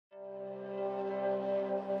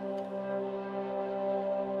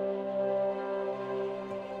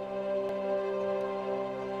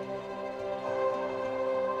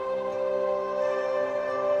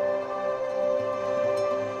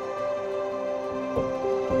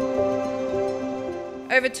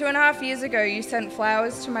Over 2.5 years ago, you sent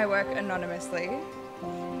flowers to my work anonymously.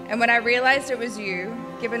 And when I realized it was you,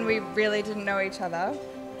 given we really didn't know each other,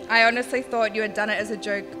 I honestly thought you had done it as a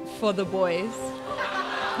joke for the boys.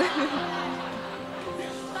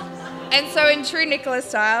 And so in true Nicola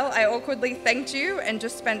style, I awkwardly thanked you and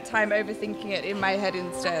just spent time overthinking it in my head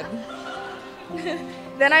instead.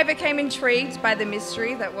 Then I became intrigued by the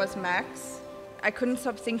mystery that was Max. I couldn't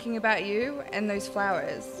stop thinking about you and those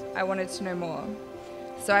flowers. I wanted to know more.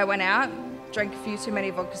 So I went out, drank a few too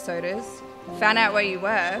many vodka sodas, found out where you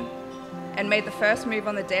were, and made the first move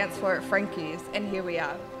on the dance floor at Frankie's, and here we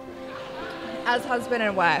are. As husband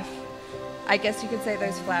and wife, I guess you could say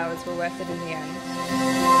those flowers were worth it in the end.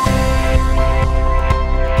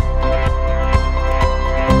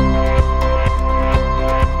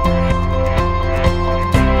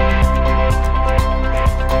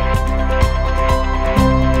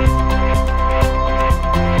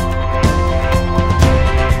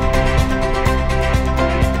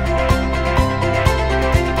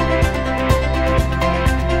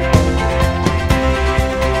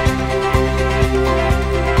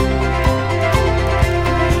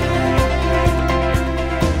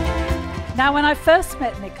 Now, when I first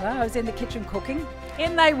met Nicola, I was in the kitchen cooking.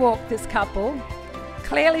 In they walked this couple,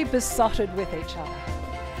 clearly besotted with each other.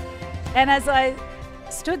 And as I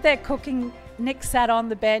stood there cooking, Nick sat on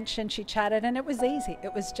the bench and she chatted, and it was easy.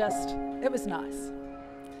 It was nice.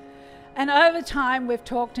 And over time, we've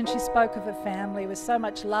talked, and she spoke of her family with so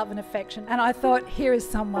much love and affection. And I thought, here is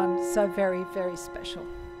someone so very, very special.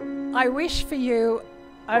 I wish for you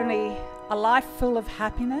only a life full of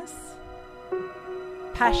happiness,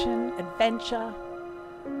 passion, adventure,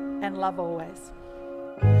 and love always.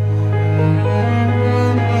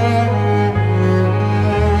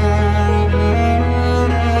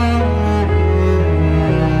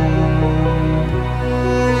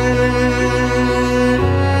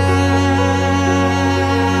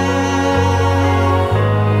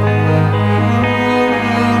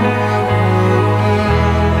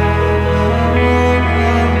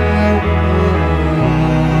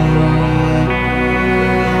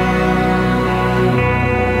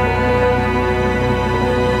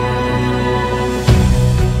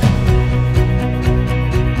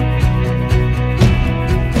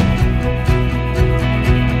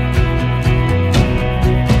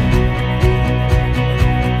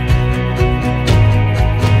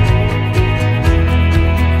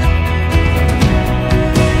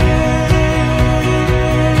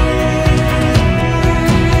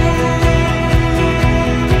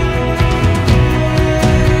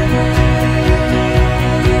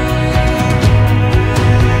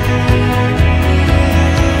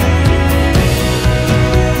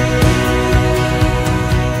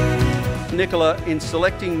 Nicola, in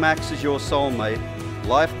selecting Max as your soulmate,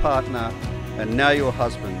 life partner, and now your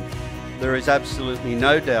husband, there is absolutely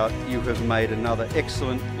no doubt you have made another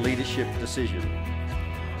excellent leadership decision.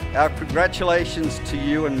 Our congratulations to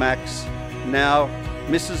you and Max, now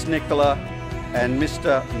Mrs. Nicola and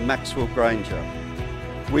Mr. Maxwell Granger.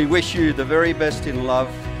 We wish you the very best in love,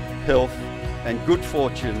 health, and good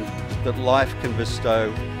fortune that life can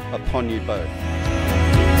bestow upon you both.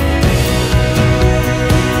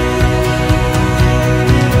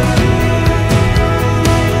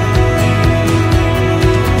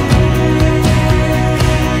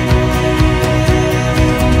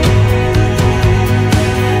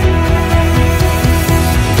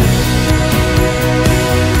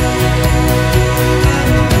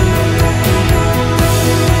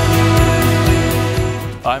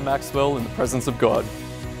 I, Maxwell, in the presence of God,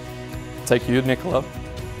 take you, Nicola,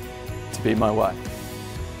 to be my wife.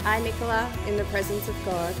 I, Nicola, in the presence of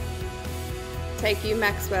God, take you,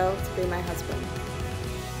 Maxwell, to be my husband.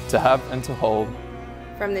 To have and to hold,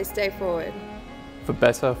 from this day forward, for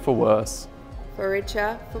better, for worse, for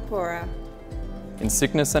richer, for poorer, in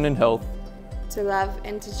sickness and in health, to love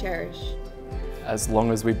and to cherish, as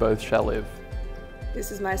long as we both shall live. This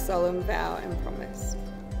is my solemn vow and promise.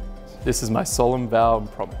 This is my solemn vow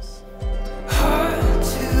and promise. Hard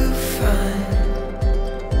to find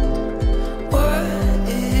what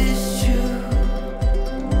is true.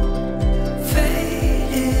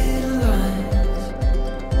 Faded lines,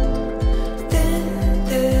 then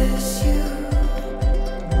there's you.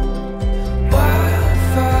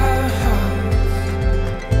 Wildfire hearts,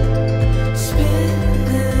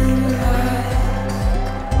 spinning lights,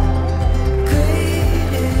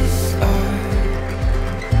 greatest art.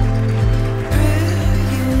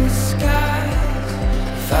 Brilliant skies,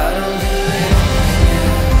 if I don't believe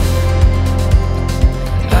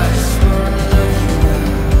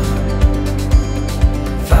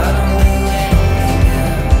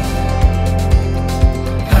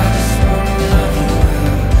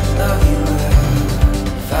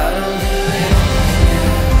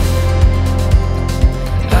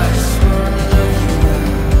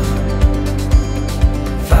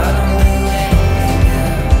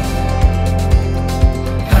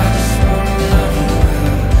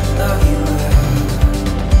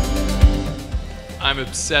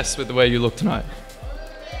obsessed with the way you look tonight.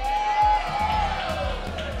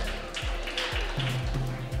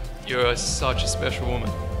 You're such a special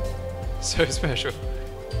woman. So special.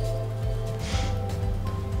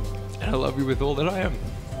 And I love you with all that I am.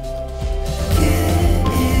 Get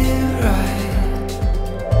it right.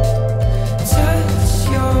 Touch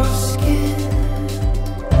your skin.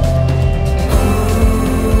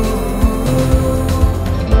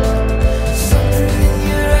 Something in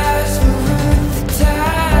your eyes will run the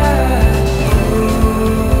tide.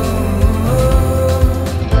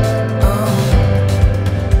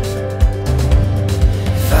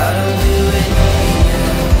 If I don't do anything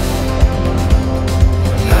else,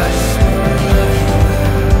 I just wanna love you well.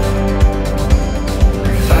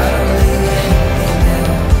 If I don't do anything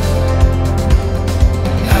else,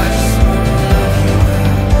 I just wanna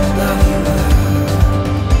love you well.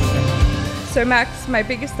 So Max, my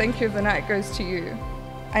biggest thank you of the night goes to you.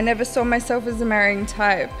 I never saw myself as a marrying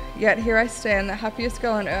type, yet here I stand, the happiest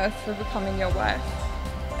girl on earth for becoming your wife.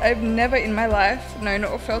 I've never in my life known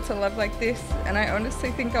or felt a love like this, and I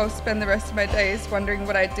honestly think I'll spend the rest of my days wondering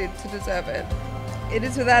what I did to deserve it. It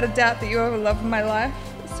is without a doubt that you are the love of my life,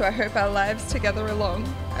 so I hope our lives together are long.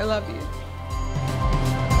 I love you.